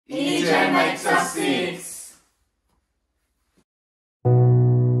share makes us six.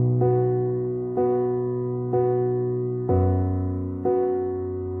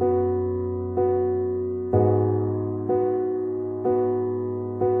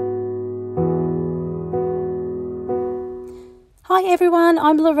 Hi everyone,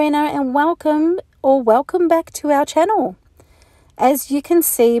 I'm Lorena and welcome back to our channel. As you can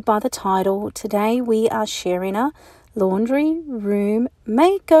see by the title, today we are sharing a laundry room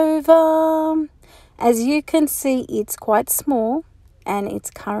makeover. As you can see, it's quite small and it's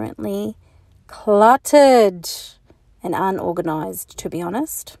currently cluttered and unorganized, to be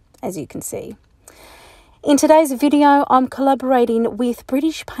honest, as you can see. In today's video, I'm collaborating with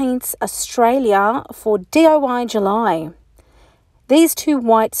British Paints Australia for DIY July. These two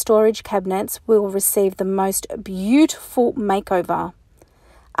white storage cabinets will receive the most beautiful makeover.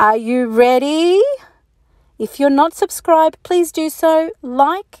 Are you ready? If you're not subscribed, please do so,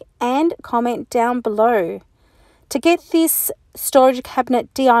 like and comment down below. To get this storage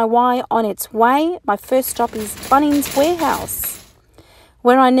cabinet DIY on its way, my first stop is Bunnings Warehouse,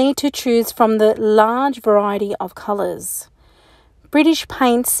 where I need to choose from the large variety of colours. British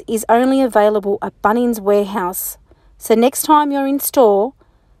Paints is only available at Bunnings Warehouse. So next time you're in store,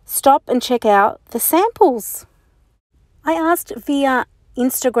 stop and check out the samples. I asked via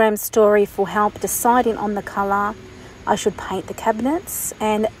Instagram story for help deciding on the colour I should paint the cabinets,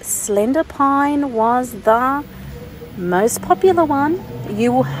 and Slender Pine was the most popular one.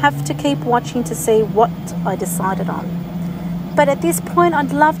 You will have to keep watching to see what I decided on. But at this point,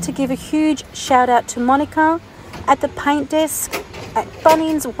 I'd love to give a huge shout out to Monica at the paint desk at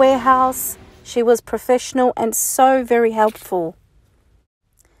Bunnings Warehouse. She was professional and so very helpful.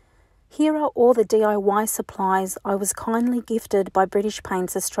 Here are all the DIY supplies I was kindly gifted by British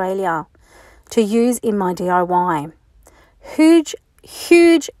Paints Australia to use in my DIY. Huge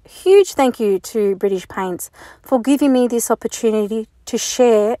thank you to British Paints for giving me this opportunity to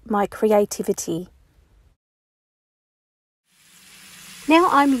share my creativity. Now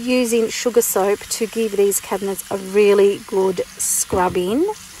I'm using sugar soap to give these cabinets a really good scrubbing,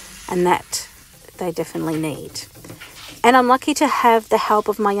 and that they definitely need. And I'm lucky to have the help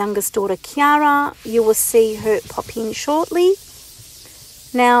of my youngest daughter Kiara. You will see her pop in shortly.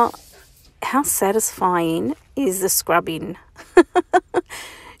 Now, how satisfying is the scrubbing?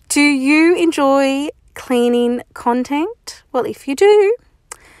 Do you enjoy cleaning content? Well, if you do,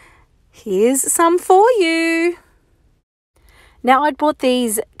 here's some for you. Now, I bought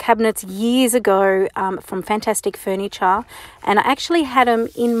these cabinets years ago from Fantastic Furniture, and I actually had them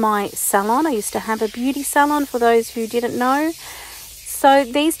in my salon. I used to have a beauty salon, for those who didn't know. So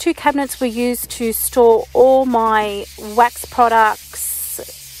these two cabinets were used to store all my wax products,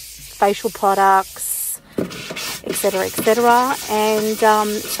 facial products, etc., etc. And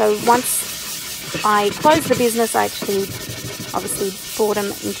so once I closed the business, I actually obviously brought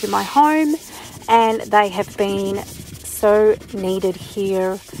them into my home, and they have been so needed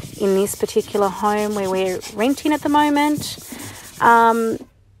here in this particular home where we're renting at the moment.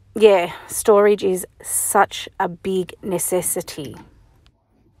 Yeah, storage is such a big necessity.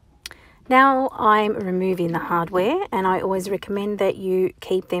 Now I'm removing the hardware, and I always recommend that you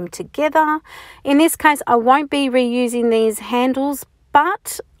keep them together. In this case, I won't be reusing these handles,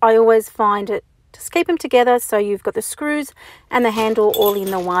 but I always find it just keep them together so you've got the screws and the handle all in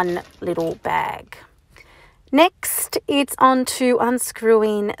the one little bag. Next, it's on to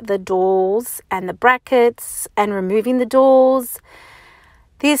unscrewing the doors and the brackets and removing the doors.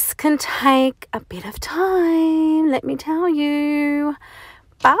 This can take a bit of time, let me tell you,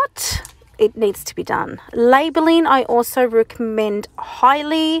 but it needs to be done. Labeling, I also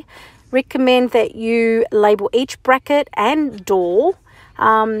highly recommend that you label each bracket and door,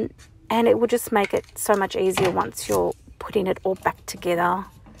 and it will just make it so much easier once you're putting it all back together.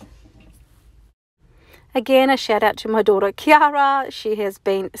 Again, a shout out to my daughter Kiara. She has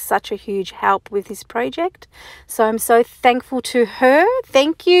been such a huge help with this project. So I'm so thankful to her.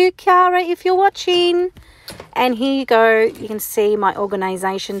 Thank you, Kiara, if you're watching. And here you go. You can see my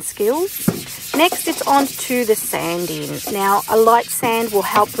organization skills. Next, it's on to the sanding. Now, a light sand will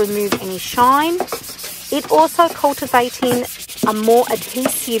help remove any shine. It also cultivating a more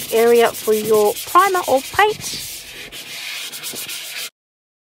adhesive area for your primer or paint.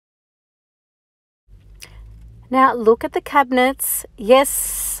 Now look at the cabinets.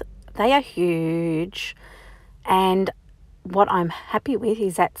 Yes, they are huge. And what I'm happy with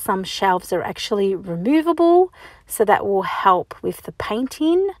is that some shelves are actually removable, so that will help with the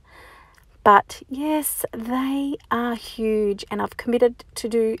painting. But yes, they are huge, and I've committed to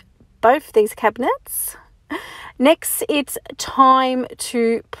do both these cabinets Next, it's time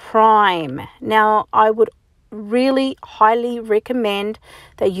to prime. Now, I would really highly recommend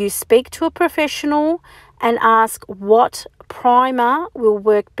that you speak to a professional and ask what primer will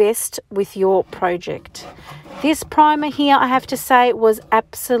work best with your project. This primer here, I have to say, was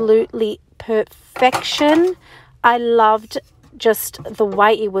absolutely perfection. I loved just the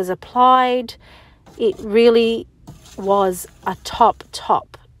way it was applied. It really was a top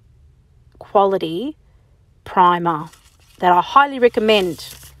quality primer that I highly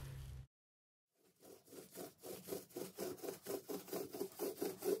recommend.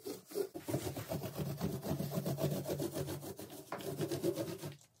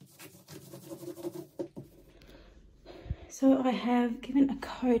 So I have given a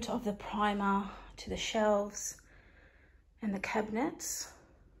coat of the primer to the shelves and the cabinets,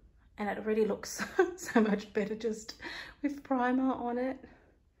 and it already looks so much better just with primer on it.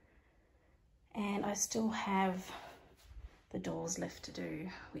 And I still have the doors left to do,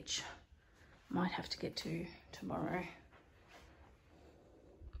 which I might have to get to tomorrow.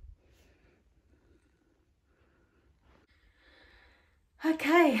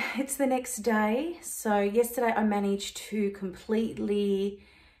 Okay, it's the next day. So yesterday I managed to completely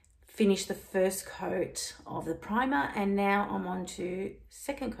finish the first coat of the primer, and now I'm on to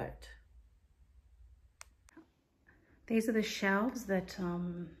second coat. These are the shelves that are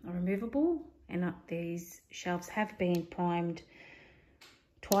removable, and these shelves have been primed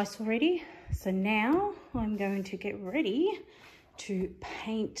twice already. So now I'm going to get ready to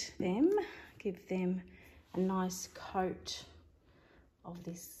paint them, give them a nice coat of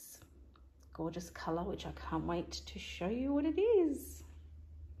this gorgeous color, which I can't wait to show you what it is.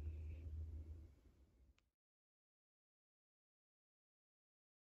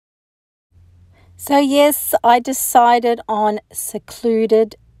 So yes, I decided on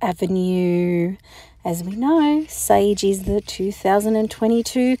Secluded Avenue. As we know, sage is the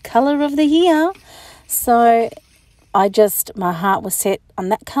 2022 color of the year. So my heart was set on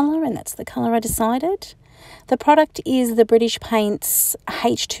that color, and that's the color I decided. The product is the British Paints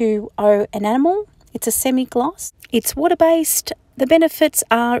H2O Enamel. It's a semi-gloss. It's water-based. The benefits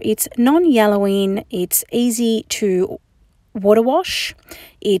are it's non-yellowing, it's easy to water wash,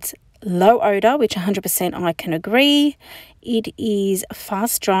 it's low odor, which 100% I can agree. It is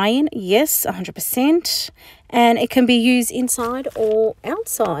fast drying, yes, 100%. And it can be used inside or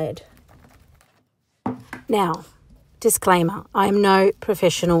outside. Now, disclaimer, I am no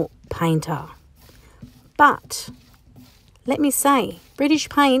professional painter. But let me say, British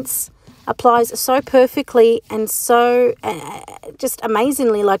Paints applies so perfectly and so just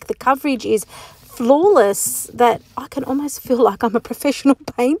amazingly. Like, the coverage is flawless that I can almost feel like I'm a professional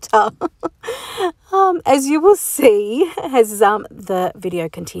painter. As you will see as the video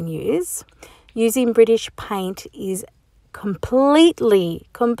continues, using British paint is completely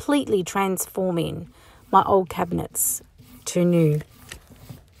transforming my old cabinets to new.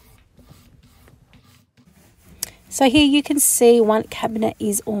 So here you can see one cabinet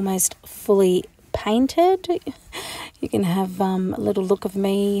is almost fully painted. You can have a little look of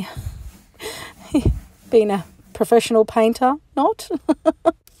me being a professional painter, not.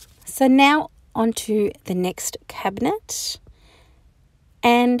 So now on to the next cabinet.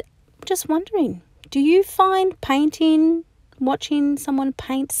 And I'm just wondering, do you find watching someone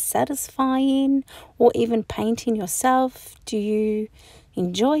paint satisfying, or even painting yourself? Do you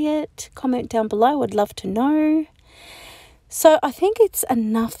enjoy it? Comment down below, I'd love to know. So I think it's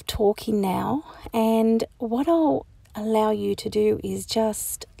enough talking now, and what I'll allow you to do is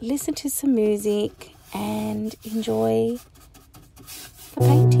just listen to some music and enjoy the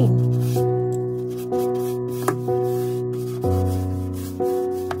painting.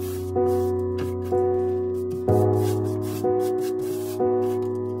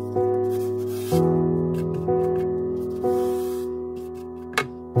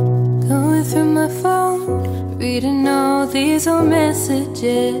 Going through my phone, reading all these old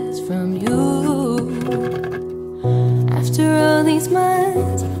messages from you. After all these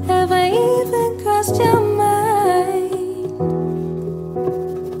months, have I even crossed your mind?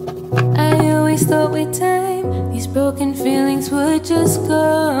 I always thought with time these broken feelings would just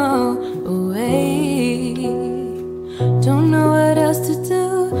go away. Don't know what else to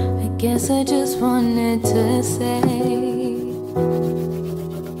do, I guess I just wanted to say,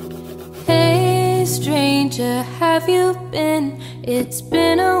 hey stranger, have you been? It's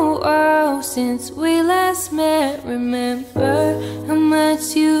been a while since we last met. Remember how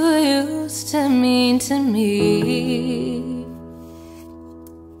much you used to mean to me.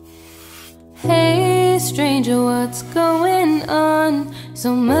 Hey stranger, what's going on?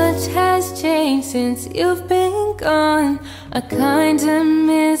 So much has changed since you've been gone. I kinda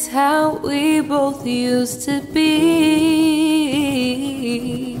miss how we both used to be.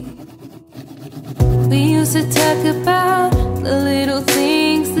 We used to talk about the little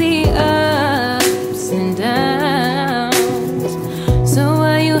things, the ups and downs. So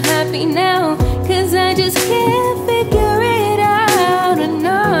are you happy now? 'Cause I just can't figure it out.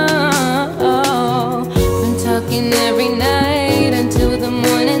 No, been talking every night until the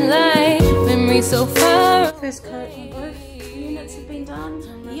morning light. Memory so far. First coat on both units have been done.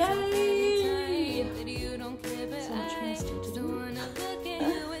 Yay! So much more still to do.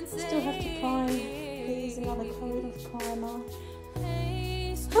 Still have to prime these, another coat of primer.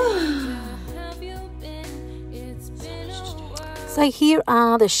 So here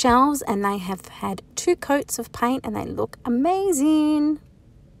are the shelves, and they have had 2 coats of paint and they look amazing.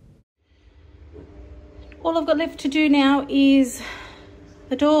 All I've got left to do now is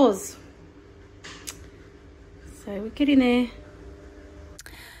the doors. So we're getting there.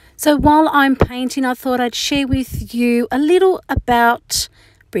 So while I'm painting, I thought I'd share with you a little about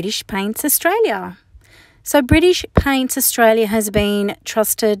British Paints Australia. So British Paints Australia has been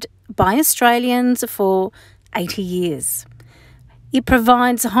trusted by Australians for 80 years. It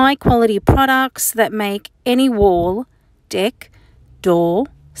provides high quality products that make any wall, deck, door,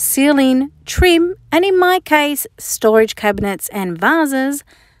 ceiling, trim, and in my case, storage cabinets and vases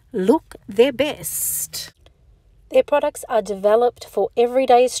look their best. Their products are developed for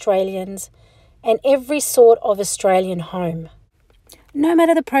everyday Australians and every sort of Australian home. No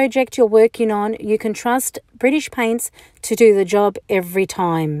matter the project you're working on, you can trust British Paints to do the job every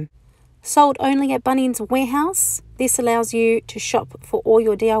time. Sold only at Bunnings Warehouse, this allows you to shop for all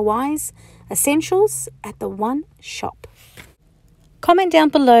your DIYs, essentials at the one shop. Comment down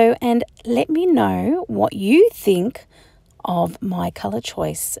below and let me know what you think of my colour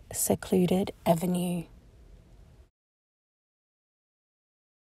choice, Secluded Avenue.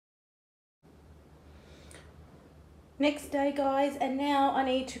 Next day, guys, and now I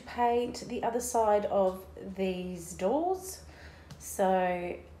need to paint the other side of these doors.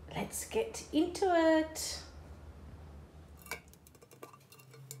 So let's get into it.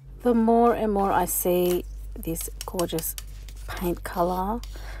 The more and more I see this gorgeous paint colour,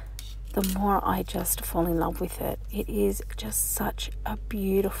 the more I just fall in love with it. It is just such a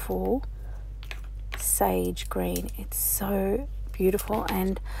beautiful sage green. It's so beautiful,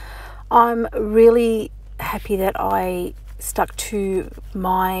 and I'm really happy that I stuck to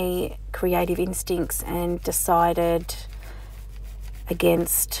my creative instincts and decided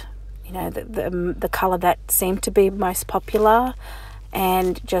against, you know, the color that seemed to be most popular,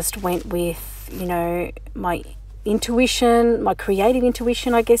 and just went with, you know, my intuition, my creative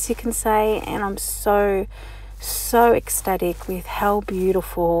intuition, I guess you can say. And I'm so ecstatic with how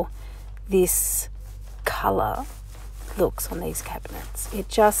beautiful this color looks on these cabinets.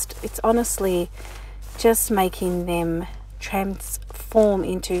 It's honestly just making them transform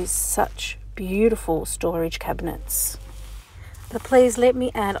into such beautiful storage cabinets. But please let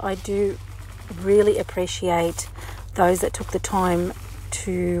me add, I do really appreciate those that took the time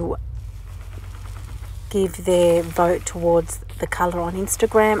to give their vote towards the colour on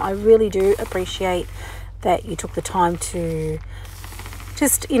Instagram. I really do appreciate that you took the time to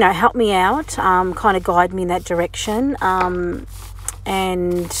just, you know, help me out, kind of guide me in that direction.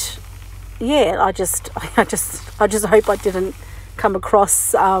 And yeah, I just hope I didn't come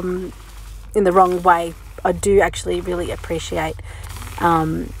across in the wrong way. I do actually really appreciate,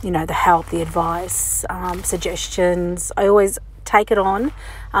 you know, the help, the advice, suggestions. I always take it on.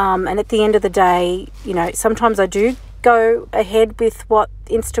 And at the end of the day, you know, sometimes I do go ahead with what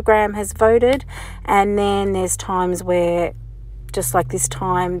Instagram has voted. And then there's times where, just like this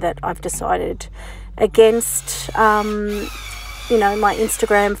time, that I've decided against, you know, my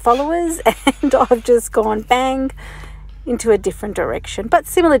Instagram followers, and I've just gone bang into a different direction, but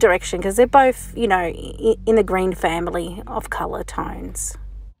similar direction, because they're both, you know, in the green family of color tones.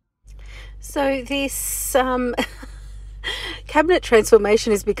 So this cabinet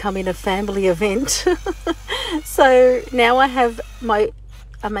transformation is becoming a family event. So now I have my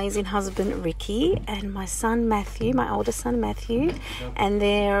amazing husband Ricky and my son Matthew, my older son Matthew, and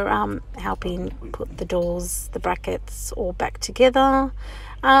they're helping put the doors, the brackets all back together.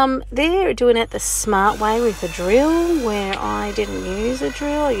 They're doing it the smart way with a drill, where I didn't use a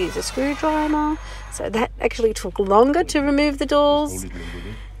drill, I used a screwdriver, so that actually took longer to remove the doors.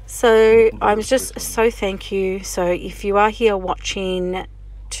 So I'm just so thank you. So if you are here watching,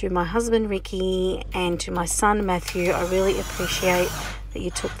 to my husband Ricky and to my son Matthew, I really appreciate that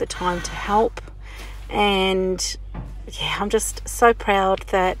you took the time to help. And yeah, I'm just so proud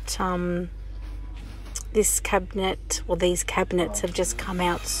that this cabinet, or these cabinets, have just come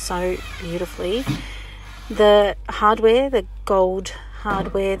out so beautifully. The hardware, the gold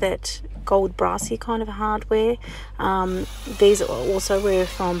hardware, that gold brassy kind of hardware, these also were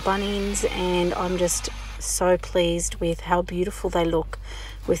from Bunnings, and I'm just so pleased with how beautiful they look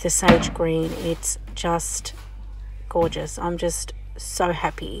with the sage green. It's just gorgeous. I'm just so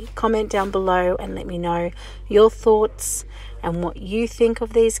happy. Comment down below and let me know your thoughts and what you think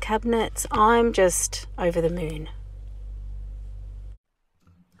of these cabinets. I'm just over the moon.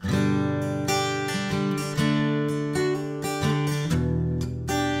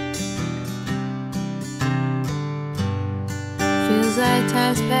 Feels like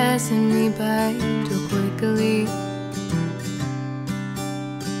time's passing me by too quickly.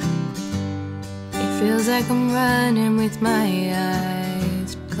 It feels like I'm running with my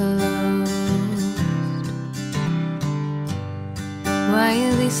eyes closed. Why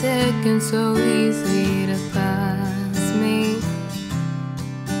are these seconds so easy to pass me?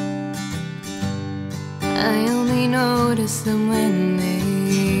 I only notice them when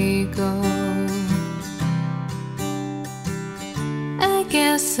they go. I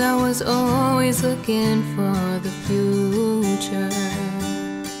guess I was always looking for the future,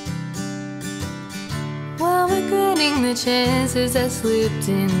 while regretting the chances that slipped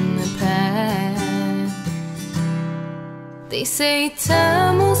in the past. They say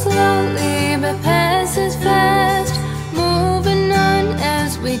time moves slowly but passes fast, moving on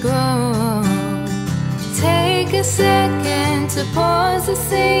as we grow. Take a second to pause the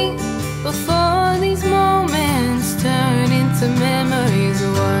scene before these moments turn into memories.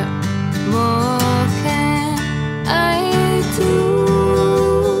 What more can I do?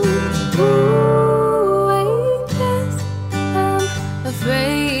 I guess I'm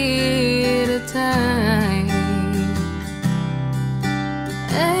afraid of time.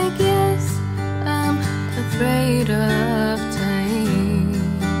 I guess I'm afraid of time.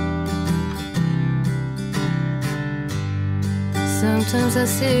 Sometimes I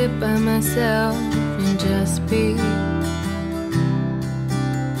sit by myself and just be,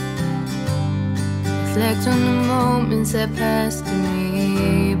 reflect on the moments that passed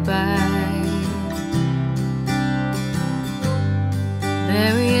me by.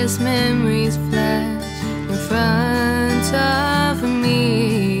 Various memories flash in front of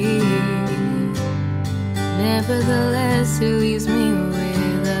me. Nevertheless, it leaves me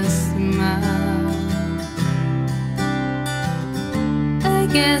with a smile. I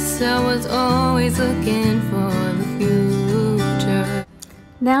guess I was always looking for the future.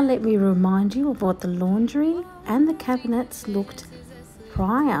 Now let me remind you of what the laundry and the cabinets looked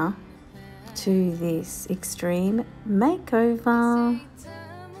prior to this extreme makeover.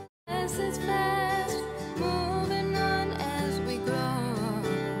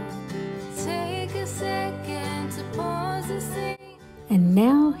 And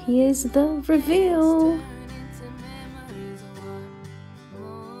now here's the reveal.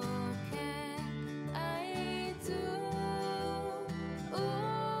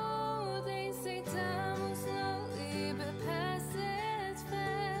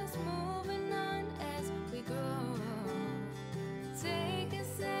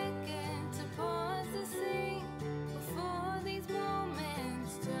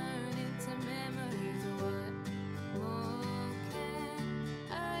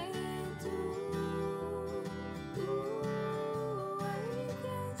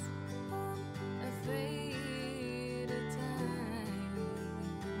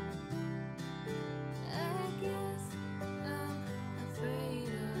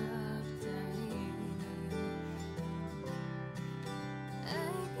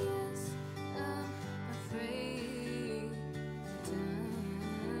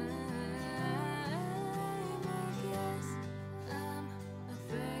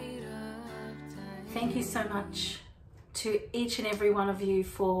 Thank you so much to each and every one of you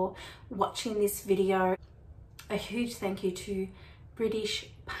for watching this video. A huge thank you to British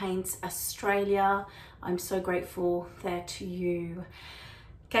Paints Australia. I'm so grateful that you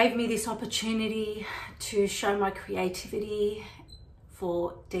gave me this opportunity to show my creativity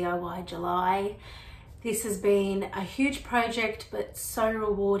for DIY July. This has been a huge project, but so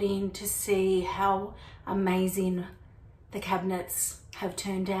rewarding to see how amazing the cabinets have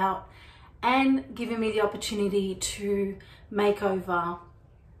turned out, and giving me the opportunity to make over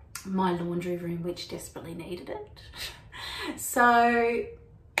my laundry room, which desperately needed it. So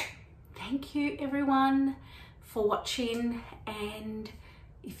thank you everyone for watching, and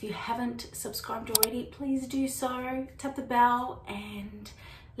if you haven't subscribed already, please do so. Tap the bell and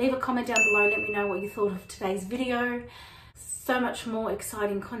Leave a comment down below, let me know what you thought of today's video. So much more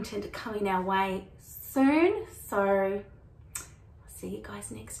exciting content coming our way soon. So I'll see you guys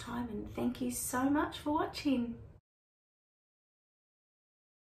next time, and thank you so much for watching.